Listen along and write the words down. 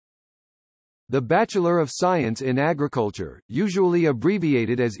The Bachelor of Science in Agriculture, usually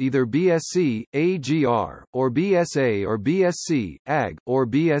abbreviated as either B.Sc, AGR, or BSA or BSc, AG, or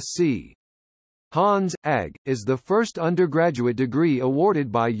BSc. Hons. Ag. is the first undergraduate degree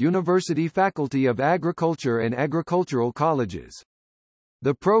awarded by university faculty of agriculture and agricultural colleges.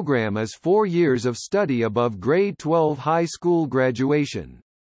 The program is 4 years of study above grade 12 high school graduation.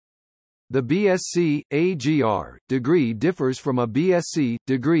 The BSc, AGR, degree differs from a BSc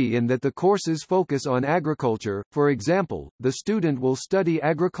degree in that the courses focus on agriculture. For example, the student will study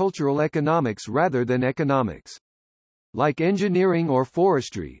agricultural economics rather than economics. Like engineering or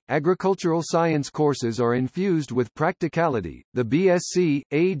forestry, agricultural science courses are infused with practicality. The BSc,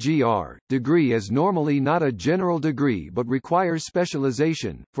 AGR, degree is normally not a general degree but requires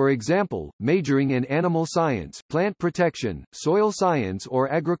specialization, for example, majoring in animal science, plant protection, soil science or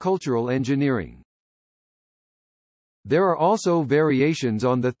agricultural engineering. There are also variations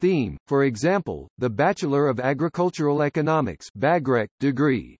on the theme, for example, the Bachelor of Agricultural Economics (BAGREC)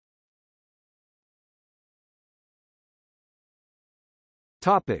 degree.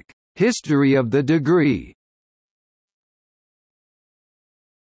 Topic: History of the degree.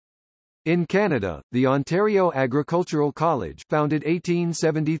 In Canada, the Ontario Agricultural College, founded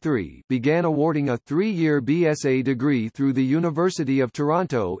 1873, began awarding a 3-year BSA degree through the University of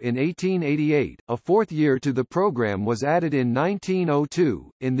Toronto in 1888. A 4th year to the program was added in 1902.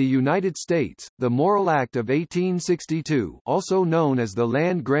 In the United States, the Morrill Act of 1862, also known as the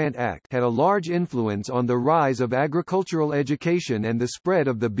Land Grant Act, had a large influence on the rise of agricultural education and the spread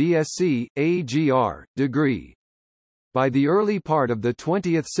of the BSc, AGR, degree. By the early part of the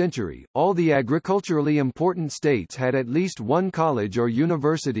 20th century, all the agriculturally important states had at least one college or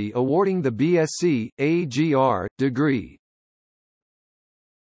university awarding the BSc, AGR, degree.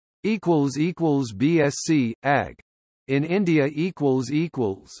 == AG. In India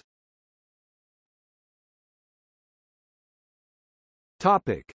 ==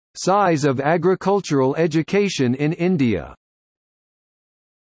 Topic: Size of agricultural education in India.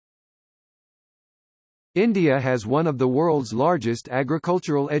 India has one of the world's largest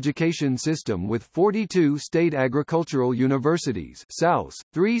agricultural education system with 42 state agricultural universities (SAUS),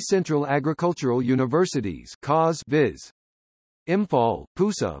 3 central agricultural universities (CAUS, viz. Imphal,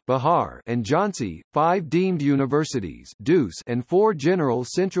 Pusa, Bihar, and Jhansi, 5 deemed universities (DUS), and 4 general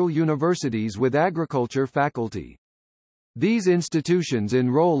central universities with agriculture faculty. These institutions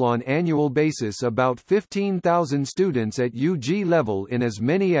enroll on annual basis about 15,000 students at UG level in as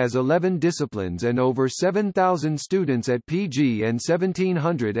many as 11 disciplines and over 7,000 students at PG and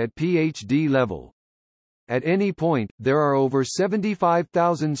 1,700 at PhD level. At any point, there are over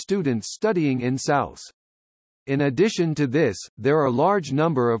 75,000 students studying in SAUS. In addition to this, there are a large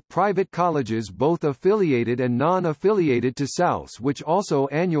number of private colleges both affiliated and non-affiliated to SAUS which also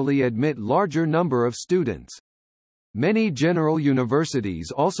annually admit larger number of students. Many general universities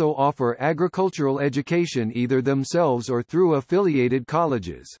also offer agricultural education either themselves or through affiliated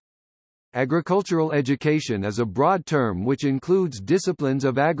colleges. Agricultural education is a broad term which includes disciplines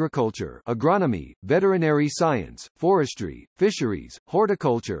of agriculture, agronomy, veterinary science, forestry, fisheries,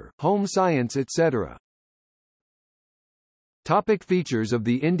 horticulture, home science etc. Topic: Features of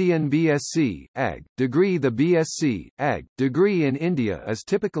the Indian B.Sc. AG. degree. The B.Sc. AG. degree in India is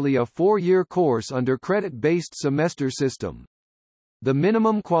typically a 4-year course under credit-based semester system. The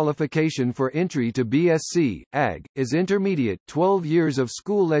minimum qualification for entry to B.Sc. AG. is intermediate 12 years of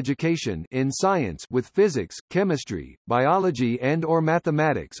school education in science with physics, chemistry, biology and/or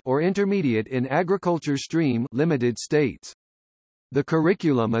mathematics, or intermediate in agriculture stream limited states. The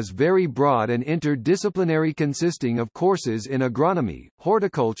curriculum is very broad and interdisciplinary consisting of courses in agronomy,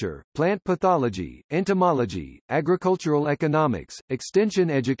 horticulture, plant pathology, entomology, agricultural economics, extension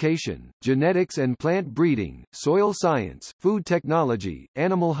education, genetics and plant breeding, soil science, food technology,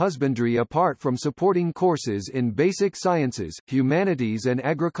 animal husbandry apart from supporting courses in basic sciences, humanities and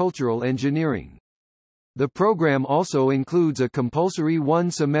agricultural engineering. The program also includes a compulsory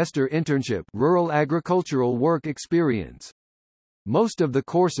 1-semester internship, rural agricultural work experience. Most of the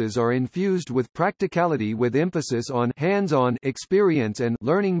courses are infused with practicality with emphasis on hands-on experience and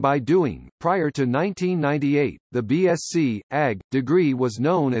learning by doing. Prior to 1998, the B.Sc. AG. degree was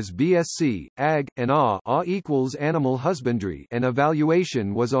known as B.Sc. AG. and A equals animal husbandry, and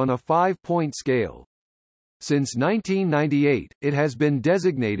evaluation was on a 5-point scale. Since 1998, it has been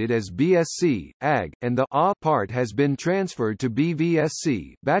designated as B.Sc. AG, and the A part has been transferred to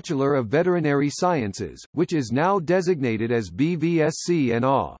BVSc, Bachelor of Veterinary Sciences, which is now designated as BVSc and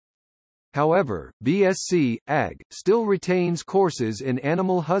A. However, B.Sc. AG. still retains courses in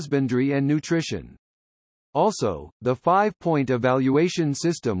animal husbandry and nutrition. Also, the 5-point evaluation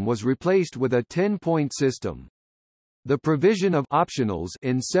system was replaced with a 10-point system. The provision of optionals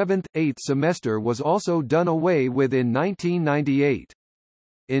in 7th, 8th semester was also done away with in 1998.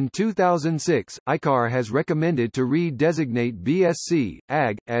 In 2006, ICAR has recommended to redesignate B.Sc.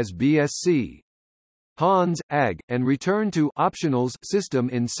 Ag. as B.Sc. Hons. Ag. and return to optionals system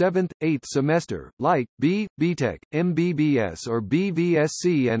in 7th, 8th semester, like B, BTech, MBBS or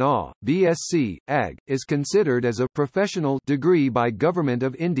BVSc and A. B.Sc. Ag. is considered as a professional degree by Government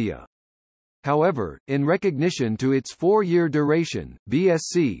of India. However, in recognition to its 4-year duration,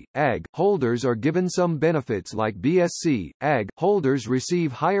 B.Sc. Ag. holders are given some benefits like B.Sc. Ag. holders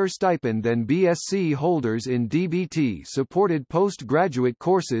receive higher stipend than B.Sc. holders in DBT-supported postgraduate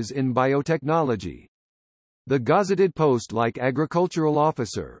courses in biotechnology. The gazetted post like agricultural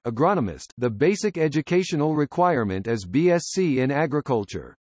officer, agronomist, the basic educational requirement is B.Sc. in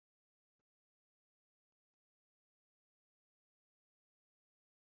agriculture.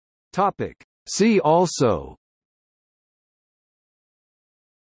 Topic. See also: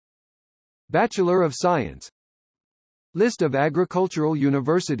 Bachelor of Science, List of agricultural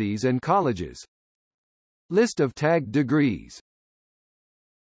universities and colleges, List of tagged degrees.